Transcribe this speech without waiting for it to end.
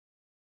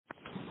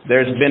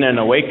there's been an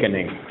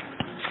awakening.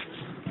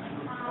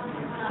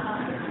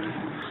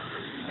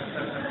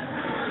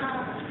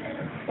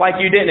 Like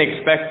you didn't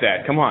expect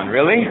that. Come on,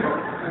 really?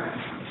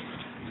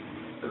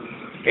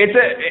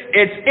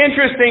 It's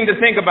interesting to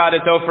think about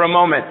it, though, for a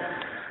moment.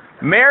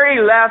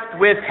 Mary left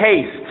with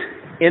haste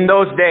in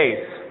those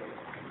days.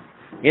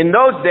 In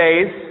those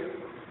days,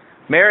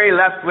 Mary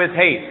left with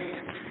haste.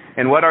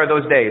 And what are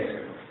those days?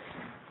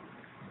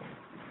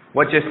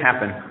 What just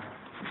happened?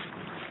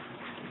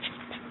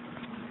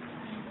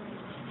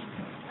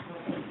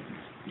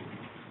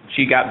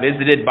 She got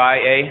visited by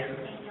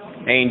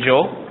an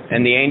angel,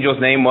 and the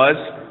angel's name was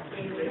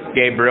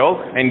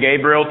Gabriel, and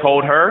Gabriel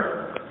told her,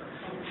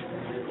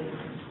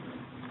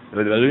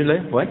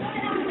 what?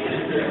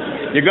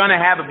 You're going to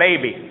have a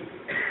baby.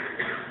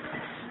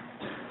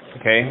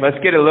 Okay, let's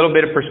get a little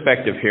bit of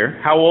perspective here.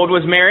 How old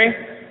was Mary?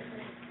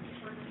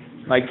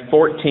 Like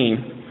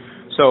 14.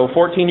 So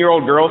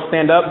 14-year-old girl,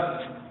 stand up.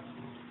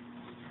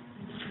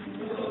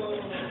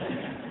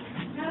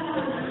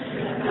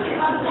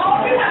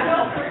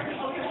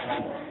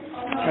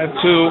 I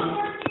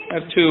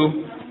have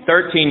two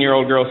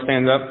 13-year-old girls,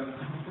 stand up.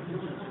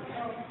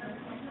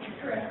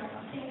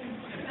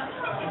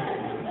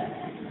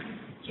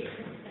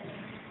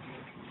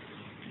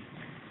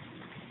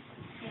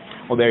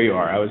 Well, there you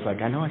are. I was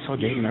like, I know I saw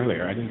Jaden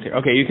earlier. I didn't see.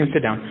 Okay, you can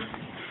sit down.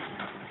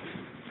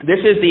 This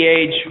is the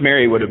age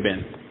Mary would have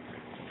been.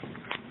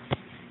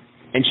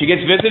 And she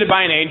gets visited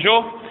by an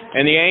angel,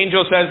 and the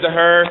angel says to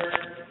her,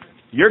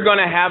 you're going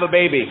to have a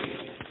baby.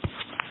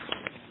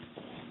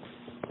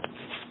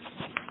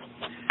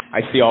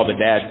 I see all the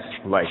dads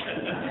like,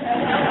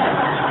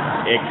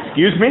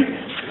 excuse me?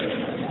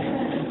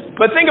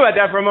 But think about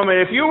that for a moment.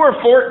 If you were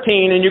 14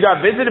 and you got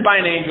visited by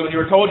an angel and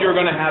you were told you were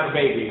going to have a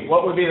baby,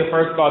 what would be the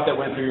first thought that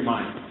went through your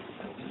mind?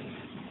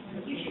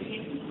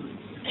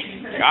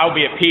 I'll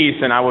be at peace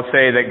and I will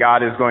say that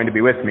God is going to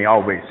be with me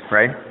always,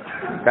 right?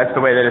 That's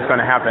the way that it's going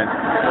to happen.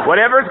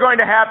 Whatever is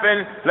going to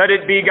happen, let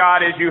it be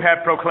God as you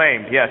have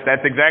proclaimed. Yes,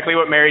 that's exactly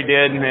what Mary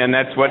did, and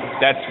that's what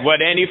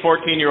any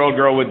 14-year-old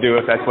girl would do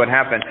if that's what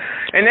happened.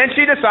 And then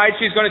she decides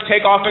she's going to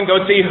take off and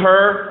go see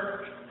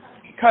her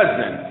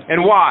cousin.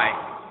 And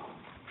why?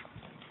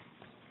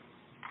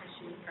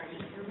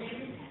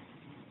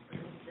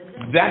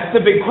 That's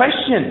the big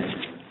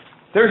question.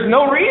 There's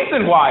no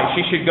reason why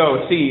she should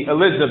go see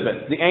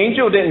Elizabeth. The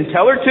angel didn't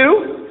tell her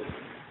to.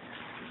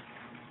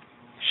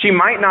 She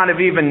might not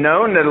have even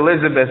known that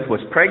Elizabeth was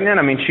pregnant.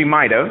 I mean, she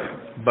might have,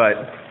 but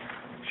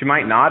she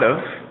might not have.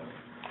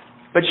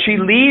 But she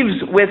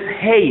leaves with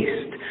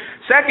haste.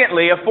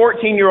 Secondly, a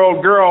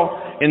 14-year-old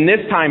girl in this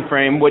time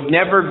frame would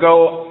never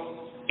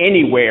go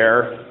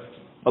anywhere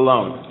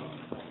alone.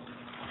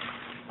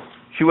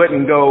 She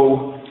wouldn't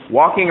go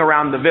walking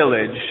around the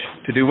village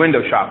to do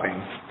window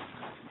shopping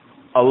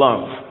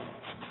alone.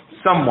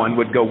 Someone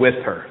would go with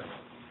her.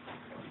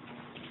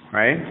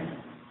 Right?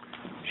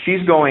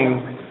 She's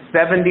going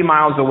 70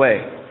 miles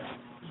away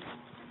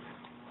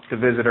to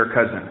visit her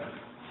cousin.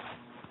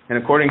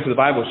 And according to the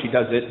Bible, she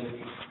does it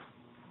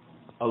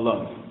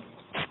alone.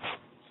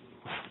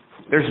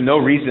 There's no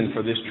reason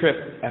for this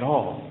trip at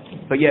all.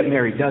 But yet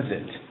Mary does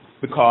it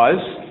because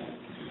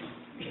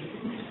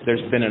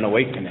there's been an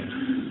awakening.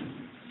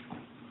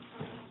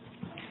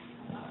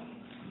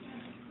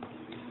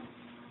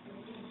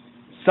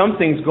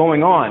 Something's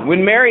going on.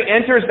 When Mary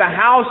enters the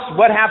house,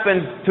 what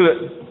happens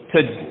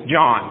to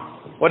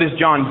John? What does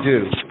John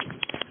do?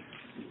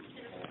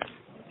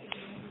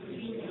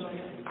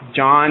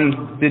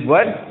 John did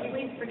what?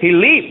 He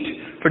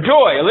leaped for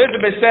joy.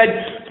 Elizabeth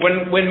said,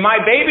 when my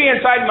baby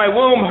inside my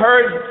womb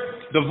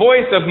heard the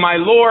voice of my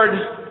Lord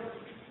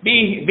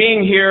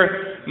being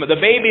here, the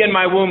baby in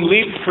my womb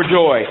leaped for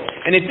joy.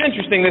 And it's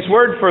interesting, this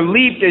word for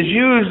leaped is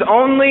used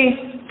only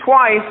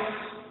twice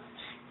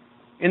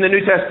in the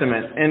New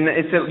Testament. And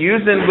it's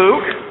used in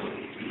Luke.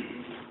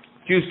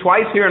 It's used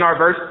twice here in our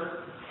verse,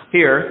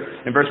 here,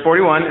 in verse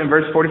 41 and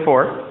verse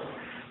 44,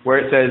 where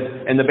it says,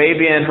 and the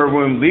baby in her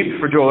womb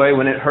leaped for joy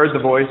when it heard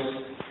the voice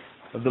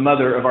of the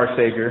mother of our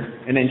Savior.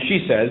 And then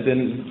she says,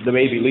 and the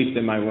baby leaped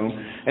in my womb.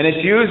 And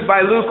it's used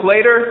by Luke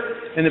later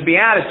in the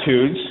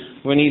Beatitudes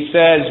when he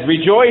says,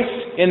 rejoice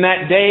in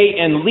that day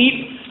and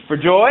leap for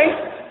joy.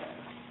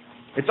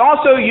 It's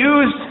also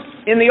used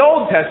in the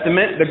Old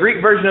Testament, the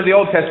Greek version of the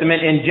Old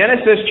Testament, in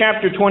Genesis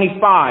chapter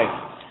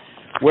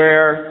 25,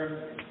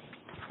 where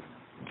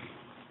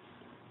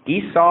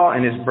Esau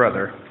and his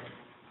brother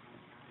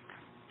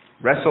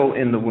wrestle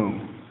in the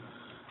womb.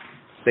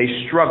 They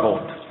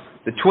struggled.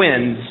 The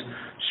twins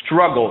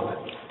struggled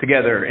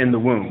together in the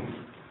womb.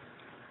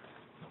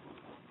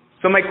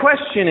 So my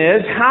question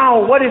is,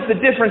 what is the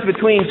difference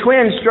between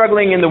twins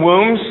struggling in the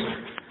wombs,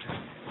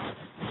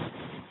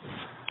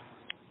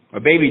 a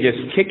baby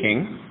just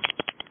kicking,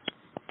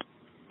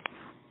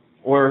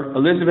 or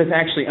Elizabeth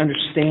actually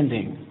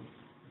understanding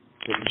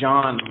that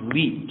John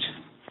leaped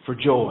for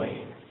joy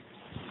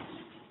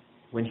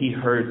when he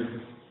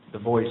heard the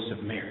voice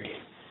of Mary?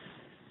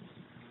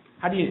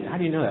 How do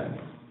you know that?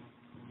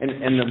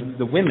 And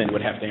the women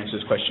would have to answer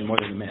this question more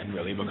than the men,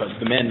 really, because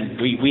the men,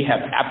 we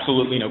have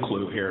absolutely no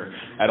clue here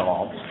at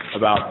all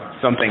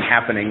about something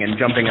happening and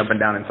jumping up and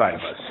down inside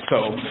of us.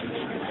 So,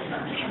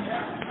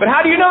 but how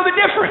do you know the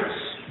difference?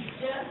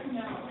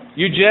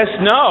 You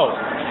just know.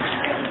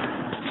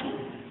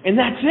 And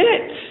that's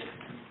it,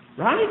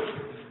 right?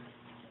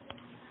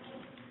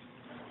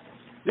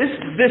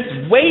 This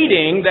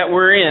waiting that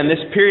we're in,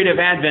 this period of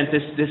Advent,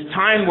 this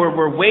time where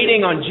we're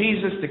waiting on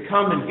Jesus to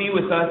come and be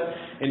with us.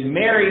 And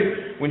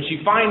Mary, when she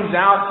finds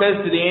out,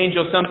 says to the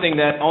angel something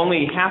that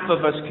only half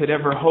of us could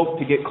ever hope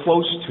to get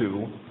close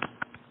to.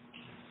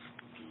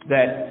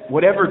 That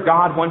whatever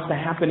God wants to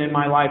happen in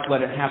my life,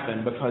 let it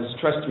happen. Because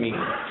trust me,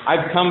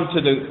 I've come to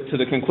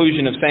the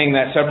conclusion of saying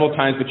that several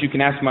times, but you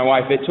can ask my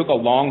wife, it took a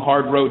long,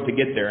 hard road to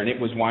get there. And it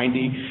was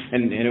windy,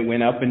 and it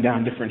went up and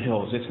down different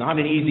hills. It's not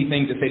an easy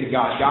thing to say to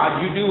God,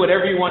 God, you do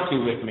whatever you want to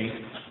with me,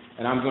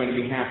 and I'm going to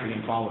be happy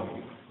and follow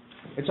you.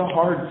 It's a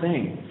hard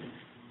thing.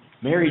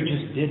 Mary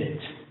just did it.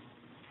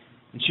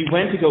 And she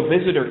went to go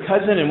visit her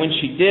cousin, and when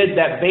she did,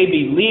 that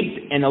baby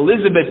leaped, and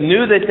Elizabeth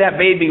knew that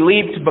baby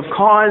leaped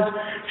because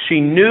she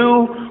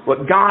knew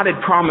what God had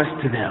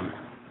promised to them.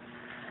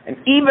 And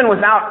even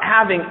without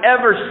having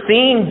ever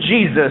seen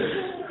Jesus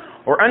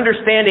or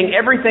understanding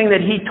everything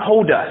that He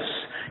told us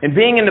and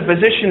being in the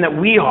position that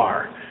we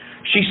are,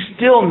 she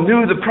still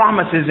knew the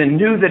promises and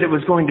knew that it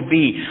was going to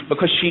be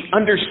because she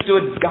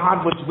understood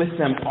God was with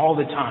them all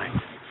the time.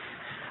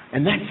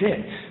 And that's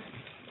it.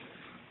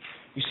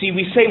 You see,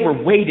 we say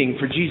we're waiting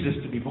for Jesus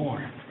to be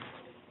born.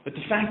 But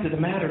the fact of the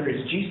matter is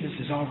Jesus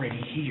is already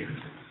here.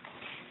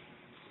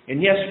 And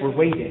yes, we're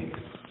waiting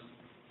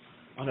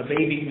on a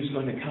baby who's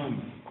going to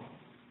come.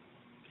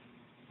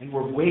 And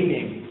we're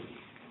waiting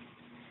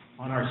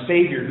on our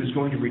Savior who's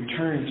going to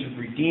return to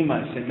redeem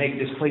us and make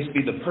this place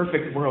be the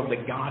perfect world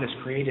that God has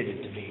created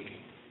it to be.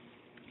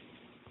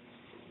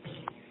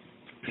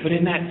 But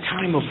in that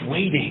time of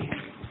waiting,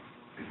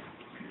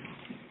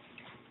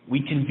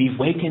 we can be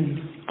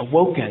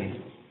awoken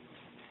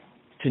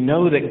to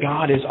know that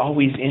God is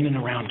always in and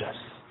around us.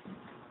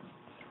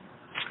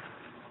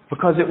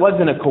 Because it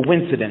wasn't a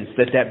coincidence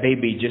that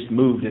baby just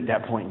moved at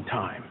that point in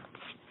time.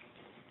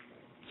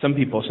 Some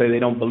people say they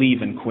don't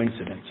believe in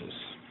coincidences.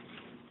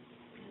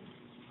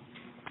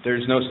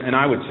 And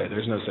I would say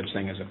there's no such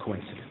thing as a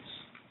coincidence.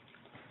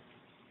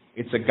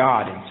 It's a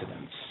God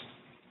incidence.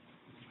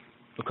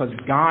 Because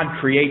God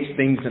creates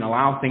things and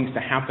allows things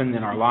to happen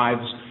in our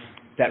lives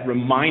that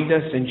remind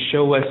us and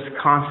show us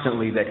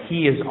constantly that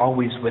He is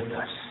always with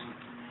us.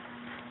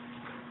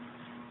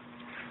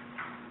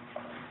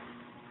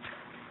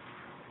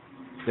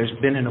 There's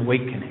been an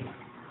awakening.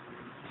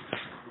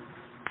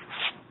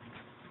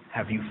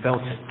 Have you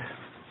felt it?